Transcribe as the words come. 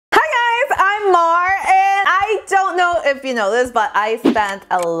Mar, and I don't know if you know this, but I spent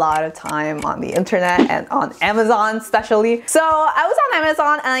a lot of time on the internet and on Amazon especially. So I was on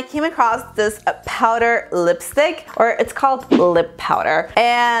Amazon and I came across this powder lipstick, or it's called lip powder,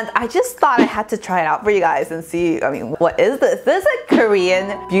 and I just thought I had to try it out for you guys and see, I mean, what is this? This is a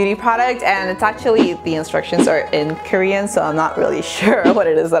Korean beauty product, and it's actually, the instructions are in Korean, so I'm not really sure what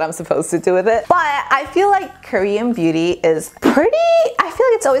it is that I'm supposed to do with it. But I feel like Korean beauty is pretty, I feel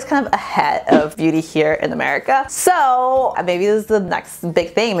like it's always kind of ahead of beauty here in America. So maybe this is the next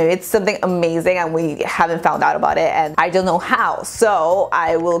big thing. Maybe it's something amazing and we haven't found out about it and I don't know how. So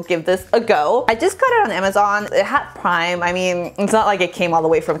I will give this a go. I just got it on Amazon. It had Prime. I mean, it's not like it came all the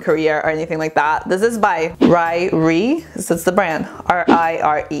way from Korea or anything like that. This is by Rire. This is the brand.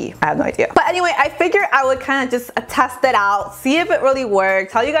 R-I-R-E. I have no idea. But anyway, I figured I would kind of just test it out, see if it really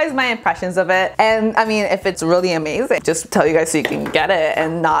works, tell you guys my impressions of it. And I mean, if it's really amazing, just tell you guys so you can get it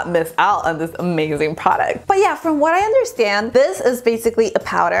and not miss out on this amazing product. But yeah, from what I understand, this is basically a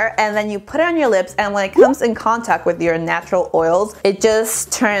powder and then you put it on your lips, and when it comes in contact with your natural oils, it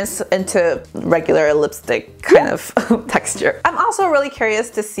just turns into regular lipstick kind of texture. I'm also really curious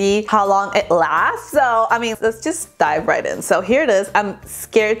to see how long it lasts. So I mean, let's just dive right in. So here it is. I'm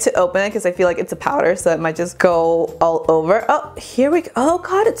scared to open it because I feel like it's a powder, so it might just go all over. Oh, here we go. Oh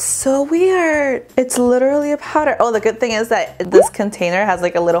god, it's so weird. It's literally a powder. Oh, the good thing is that this container has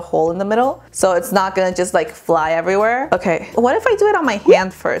like a little hole in the middle, so it's not gonna just like fly everywhere. Okay, what if I do it on my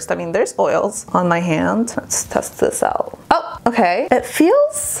hand first? I mean, there's oils on my hand. Let's test this out. Oh, okay. It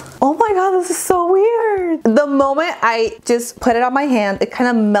feels, oh my god, this is so weird. The moment I just put it on my hand, it kind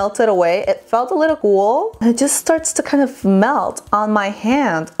of melted away. It felt a little cool. It just starts to kind of melt on my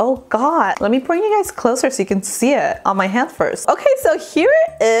hand. Oh god. Let me bring you guys closer so you can see it on my hand first. Okay, so here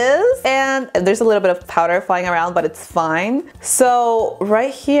it is, and there's a little bit of powder flying around, but it's fine. So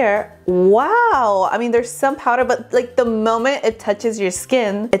right here, wow, I mean, there's some powder, but like the moment it touches your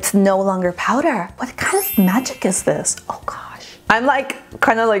skin, it's no longer powder. What kind of magic is this? Oh gosh. I'm like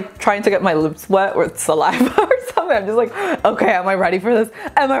kind of like trying to get my lips wet with saliva or something. I'm just like, okay, am I ready for this?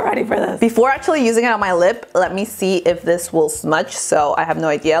 Am I ready for this? Before actually using it on my lip, let me see if this will smudge. So I have no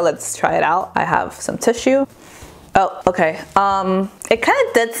idea. Let's try it out. I have some tissue. Oh, okay. It kind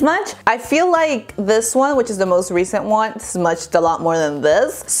of did smudge. I feel like this one, which is the most recent one, smudged a lot more than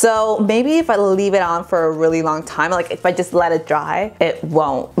this. So maybe if I leave it on for a really long time, like if I just let it dry, it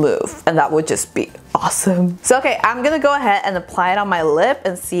won't move. And that would just be awesome. So okay, I'm gonna go ahead and apply it on my lip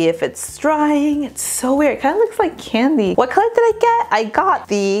and see if it's drying. It's so weird. It kind of looks like candy. What color did I get? I got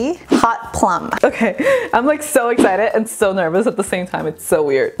the hot plum. Okay, I'm like so excited and so nervous at the same time. It's so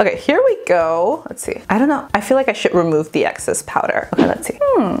weird. Okay, here we go. Let's see. I don't know. I feel like I should remove the excess powder. Okay, let's see.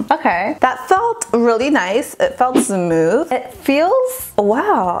 Okay, that felt really nice. It felt smooth. It feels,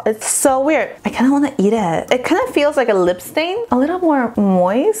 wow, it's so weird. I kind of want to eat it. It kind of feels like a lip stain, a little more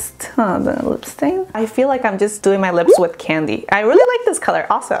moist than a lip stain. I feel like I'm just doing my lips with candy. I really like this color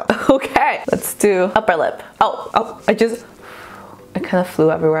also. Okay, let's do upper lip. Oh, it kind of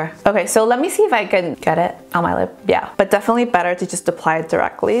flew everywhere. Okay, so let me see if I can get it on my lip. Yeah, but definitely better to just apply it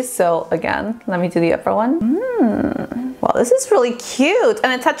directly. So again, let me do the upper one. Well, this is really cute,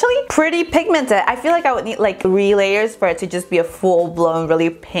 and it's actually pretty pigmented. I feel like I would need like 3 layers for it to just be a full-blown, really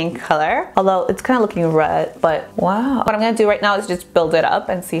pink color. Although it's kind of looking red, but wow. What I'm gonna do right now is just build it up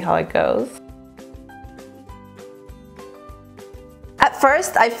and see how it goes. At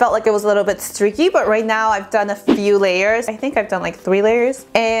first, I felt like it was a little bit streaky, but right now I've done a few layers. I think I've done like 3 layers,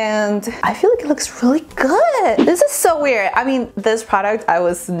 and I feel like it looks really good. This is so weird. I mean, this product I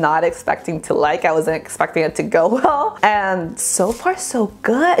was not expecting to like. I wasn't expecting it to go well, and so far so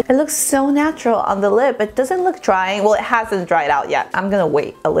good. It looks so natural on the lip. It doesn't look drying. Well, it hasn't dried out yet. I'm gonna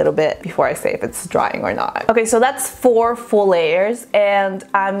wait a little bit before I say if it's drying or not. Okay, so that's 4 full layers, and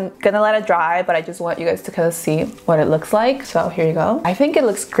I'm gonna let it dry, but I just want you guys to kind of see what it looks like. So here you go. I think it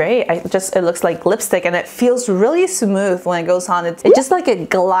looks great. It looks like lipstick, and it feels really smooth when it goes on. It just like it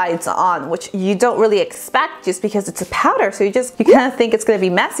glides on, which you don't really expect just because it's a powder. So you kind of think it's gonna be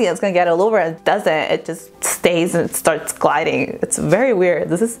messy and it's gonna get all over, and it doesn't. It just stays and it starts gliding. It's very weird.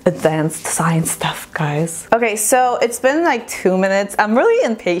 This is advanced science stuff, guys. Okay, so it's been like 2 minutes. I'm really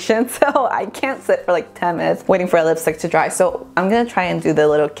impatient, so I can't sit for like 10 minutes waiting for a lipstick to dry. So I'm gonna try and do the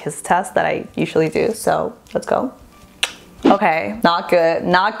little kiss test that I usually do. So let's go. Okay, not good.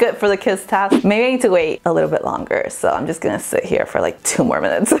 Not good for the kiss test. Maybe I need to wait a little bit longer. So I'm just gonna sit here for like 2 more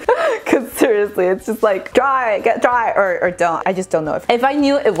minutes. Cause seriously, it's just like dry, get dry, or don't. I just don't know. If I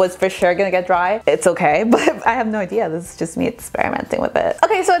knew it was for sure gonna get dry, it's okay. But I have no idea. This is just me experimenting with it.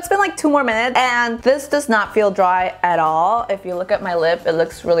 Okay, so it's been like 2 more minutes and this does not feel dry at all. If you look at my lip, it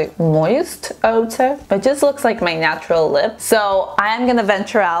looks really moist, I would say. It just looks like my natural lip. So I am gonna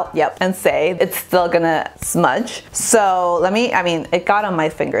venture out, yep, and say it's still gonna smudge. So let me, I mean, it got on my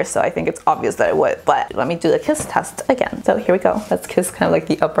finger, so I think it's obvious that it would, but let me do the kiss test again. So here we go. Let's kiss kind of like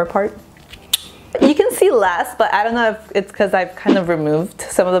the upper part. You can see less, but I don't know if it's because I've kind of removed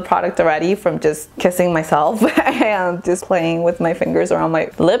some of the product already from just kissing myself and just playing with my fingers around my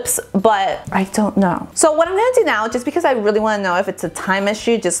lips, but I don't know. So what I'm gonna do now, just because I really wanna know if it's a time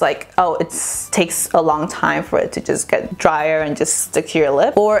issue, just like, oh, it takes a long time for it to just get drier and just stick to your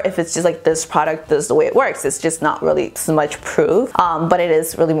lip, or if it's just like this product does the way it works. It's just not really smudge proof, but it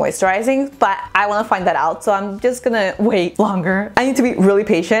is really moisturizing, but I wanna find that out, so I'm just gonna wait longer. I need to be really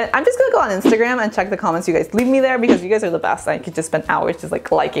patient. I'm just gonna go on Instagram and check the comments you guys leave me there because you guys are the best. I could just spend hours just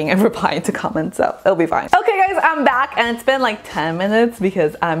like liking and replying to comments, so it'll be fine. Okay guys, I'm back and it's been like 10 minutes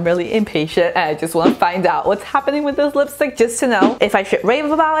because I'm really impatient and I just want to find out what's happening with this lipstick just to know if I should rave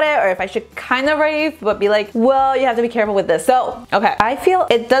about it or if I should kind of rave but be like, well, you have to be careful with this. So, okay, I feel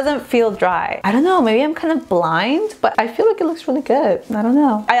it doesn't feel dry. I don't know, maybe I'm kind of blind, but I feel like it looks really good. I don't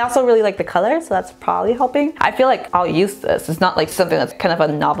know. I also really like the color, so that's probably helping. I feel like I'll use this. It's not like something that's kind of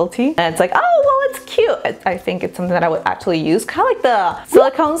a novelty and it's like, oh, well, it's cute. I think it's something that I would actually use, kind of like the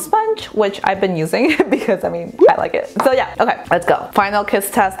silicone sponge, which I've been using because I mean, I like it. So yeah, okay, let's go. Final kiss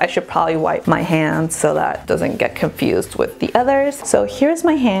test. I should probably wipe my hand so that doesn't get confused with the others. So here's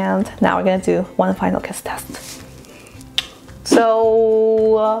my hand. Now we're gonna do one final kiss test.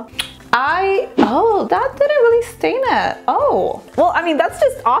 So oh, that didn't really stain it. Oh, well, I mean, that's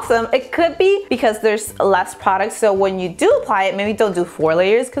just awesome. It could be because there's less product, so when you do apply it, maybe don't do 4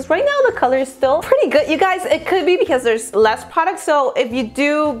 layers, because right now the color is still pretty good. You guys, it could be because there's less product, so if you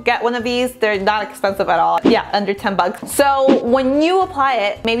do get one of these, they're not expensive at all. Yeah, under 10 bucks. So when you apply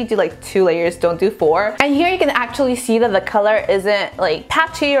it, maybe do like 2 layers, don't do 4. And here you can actually see that the color isn't like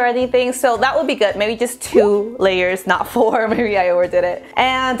patchy or anything, so that would be good. Maybe just 2 layers, not 4. Maybe I overdid it.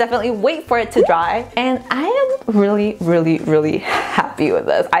 And definitely wait for it to dry. And I am really, really, really happy with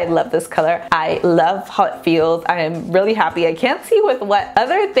this. I love this color. I love how it feels. I am really happy. I can't see with what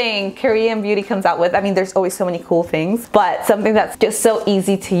other thing Korean beauty comes out with. I mean, there's always so many cool things, but something that's just so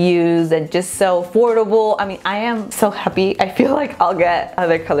easy to use and just so affordable. I mean, I am so happy. I feel like I'll get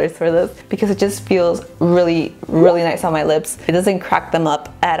other colors for this because it just feels really, really nice on my lips. It doesn't crack them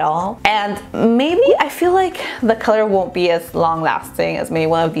up at all. And maybe I feel like the color won't be as long lasting as maybe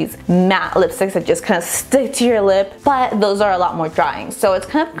one of these matte lipsticks that just kind of stick to your lip, but those are a lot more drying. So it's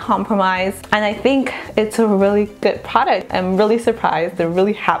kind of compromised, and I think it's a really good product. I'm really surprised. They're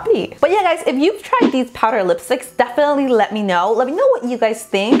really happy. But yeah, guys, if you've tried these powder lipsticks, definitely let me know. Let me know what you guys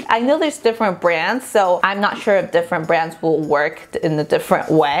think. I know there's different brands, so I'm not sure if different brands will work in a different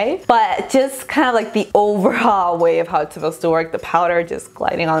way, but just kind of like the overall way of how it's supposed to work, the powder just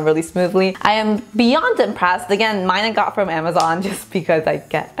gliding on really smoothly. I am beyond impressed. Again, mine I got from Amazon just because I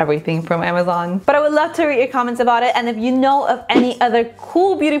get everything from Amazon. But I would love to read your comments about it, and if you know of any other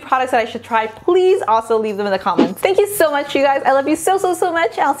cool beauty products that I should try, please also leave them in the comments. Thank you so much, you guys. I love you so, so, so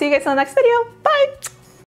much. I'll see you guys in the next video. Bye!